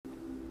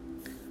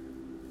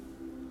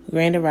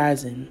Grand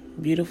Arising,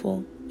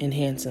 beautiful and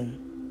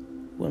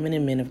handsome women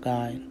and men of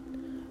God,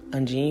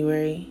 on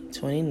January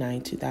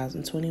 29,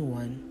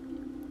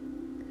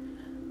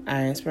 2021.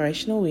 Our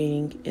inspirational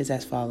reading is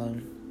as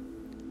follows.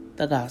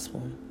 The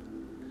Gospel.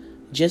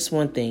 Just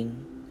one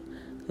thing.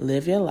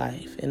 Live your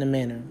life in a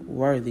manner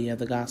worthy of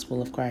the gospel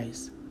of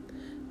Christ.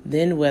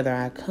 Then whether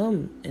I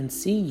come and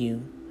see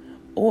you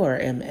or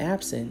am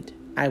absent,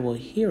 I will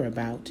hear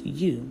about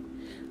you,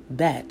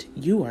 that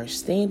you are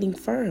standing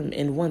firm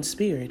in one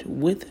spirit,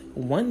 with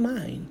one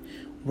mind,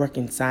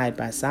 working side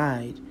by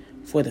side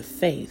for the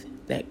faith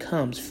that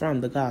comes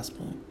from the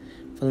gospel.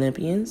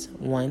 Philippians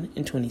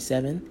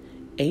 1:27,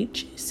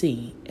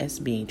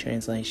 HCSB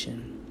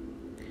translation.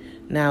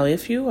 Now,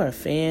 if you are a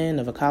fan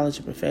of a college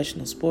or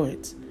professional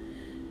sports,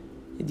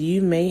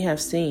 you may have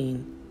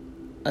seen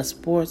a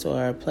sports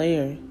or a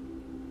player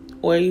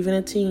or even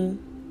a team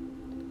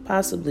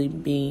possibly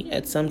be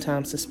at some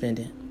time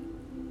suspended.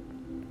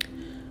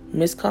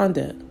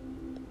 Misconduct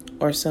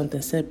or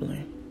something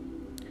similar.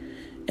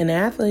 An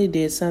athlete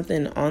did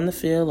something on the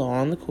field or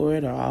on the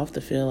court or off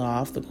the field or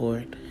off the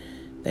court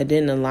that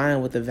didn't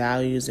align with the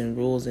values and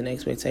rules and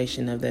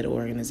expectation of that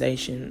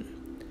organization.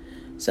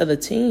 So the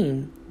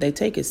team, they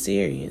take it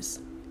serious,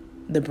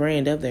 the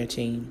brand of their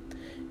team.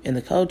 And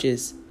the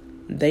coaches,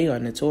 they are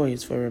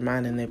notorious for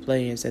reminding their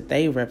players that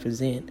they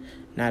represent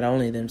not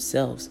only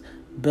themselves,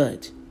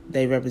 but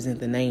they represent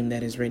the name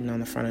that is written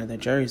on the front of their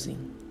jersey.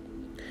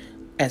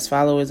 As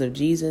followers of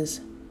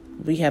Jesus,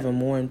 we have a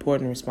more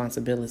important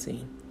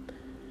responsibility.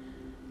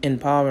 And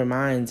Paul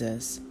reminds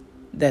us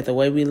that the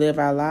way we live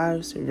our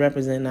lives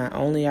represent not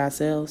only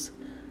ourselves,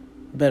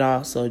 but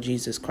also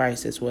Jesus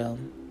Christ as well.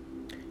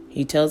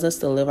 He tells us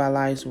to live our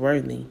lives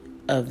worthy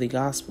of the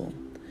gospel.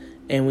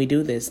 And we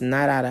do this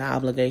not out of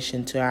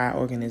obligation to our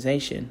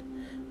organization,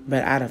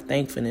 but out of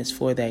thankfulness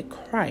for that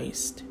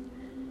Christ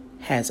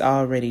has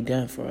already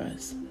done for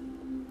us.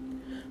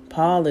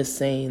 Paul is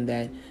saying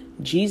that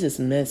Jesus'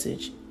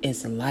 message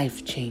is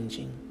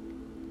life-changing.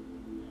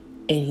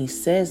 And he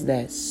says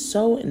that's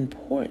so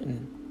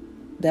important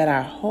that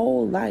our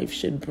whole life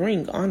should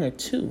bring honor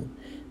to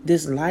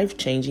this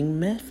life-changing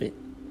method.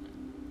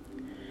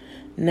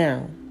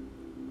 Now,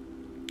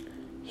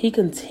 he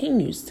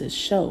continues to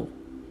show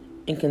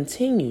and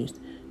continues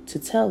to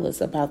tell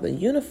us about the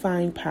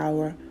unifying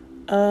power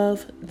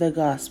of the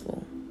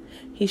gospel.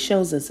 He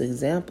shows us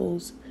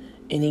examples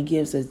and he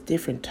gives us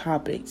different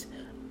topics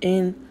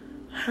in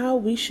how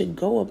we should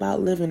go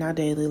about living our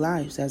daily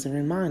lives as a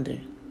reminder.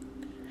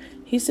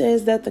 He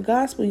says that the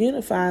gospel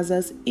unifies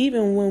us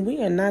even when we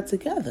are not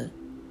together.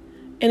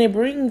 And it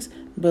brings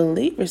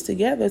believers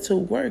together to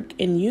work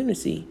in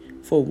unity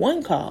for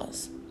one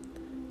cause.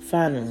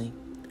 Finally,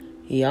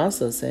 he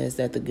also says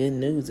that the good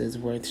news is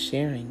worth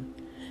sharing,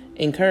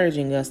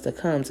 encouraging us to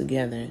come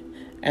together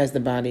as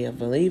the body of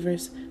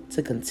believers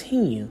to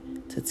continue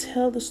to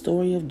tell the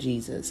story of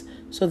Jesus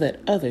so that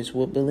others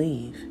will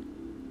believe.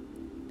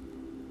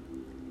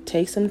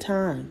 Take some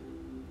time.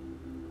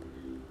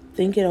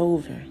 Think it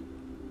over.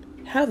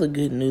 How the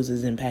good news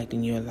is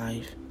impacting your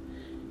life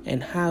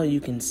and how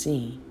you can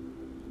see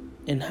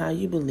and how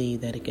you believe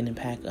that it can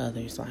impact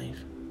others' life.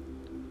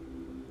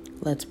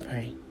 Let's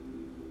pray.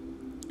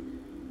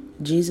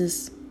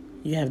 Jesus,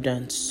 you have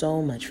done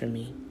so much for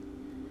me.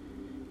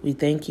 We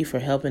thank you for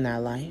helping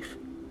our life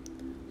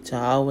to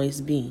always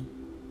be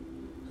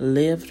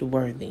lived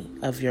worthy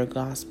of your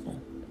gospel.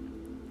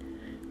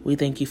 We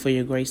thank you for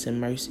your grace and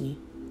mercy.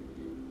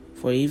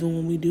 For even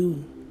when we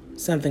do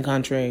something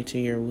contrary to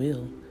your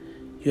will,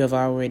 you have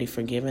already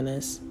forgiven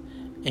us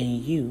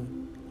and you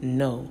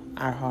know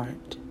our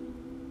heart.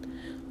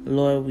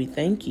 Lord, we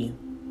thank you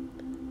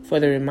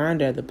for the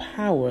reminder of the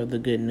power of the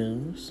good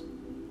news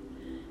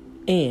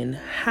and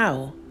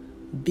how,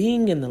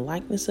 being in the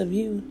likeness of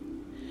you,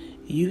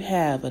 you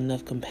have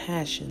enough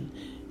compassion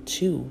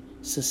to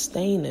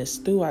sustain us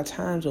through our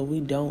times where we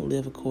don't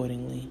live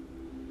accordingly.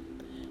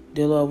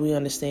 Dear Lord, we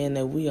understand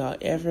that we are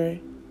ever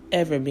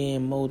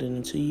being molded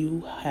into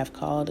you have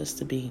called us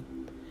to be.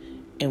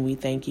 And we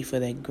thank you for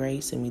that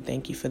grace and we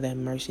thank you for that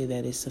mercy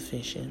that is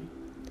sufficient.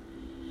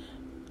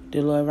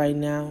 Dear Lord, right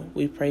now,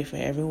 we pray for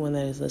everyone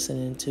that is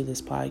listening to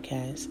this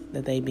podcast,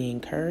 that they be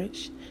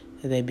encouraged,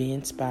 that they be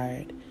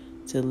inspired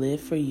to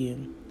live for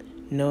you,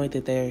 knowing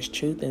that there is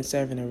truth in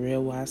serving a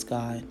real wise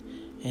God,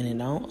 and it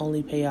don't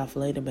only pay off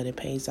later, but it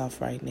pays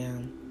off right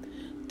now.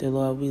 Dear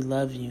Lord, we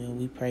love you and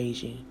we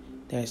praise you.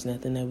 There's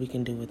nothing that we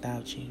can do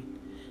without you.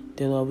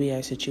 Dear Lord, we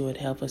ask that you would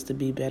help us to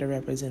be better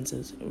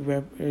representatives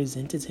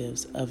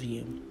of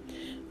you.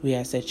 We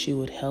ask that you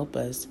would help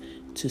us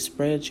to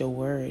spread your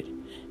word.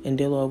 And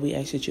dear Lord, we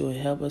ask that you would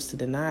help us to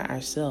deny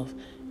ourselves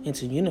and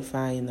to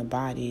unify in the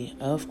body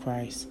of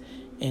Christ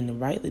and to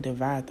rightly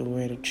divide the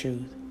word of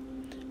truth.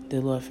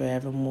 Dear Lord,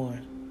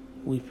 forevermore,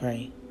 we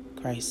pray.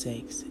 Christ's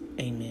sakes.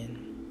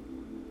 Amen.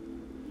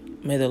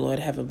 May the Lord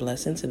have a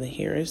blessing to the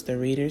hearers, the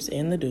readers,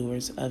 and the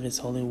doers of his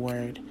holy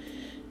word.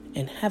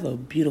 And have a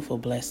beautiful,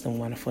 blessed, and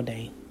wonderful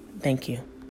day. Thank you.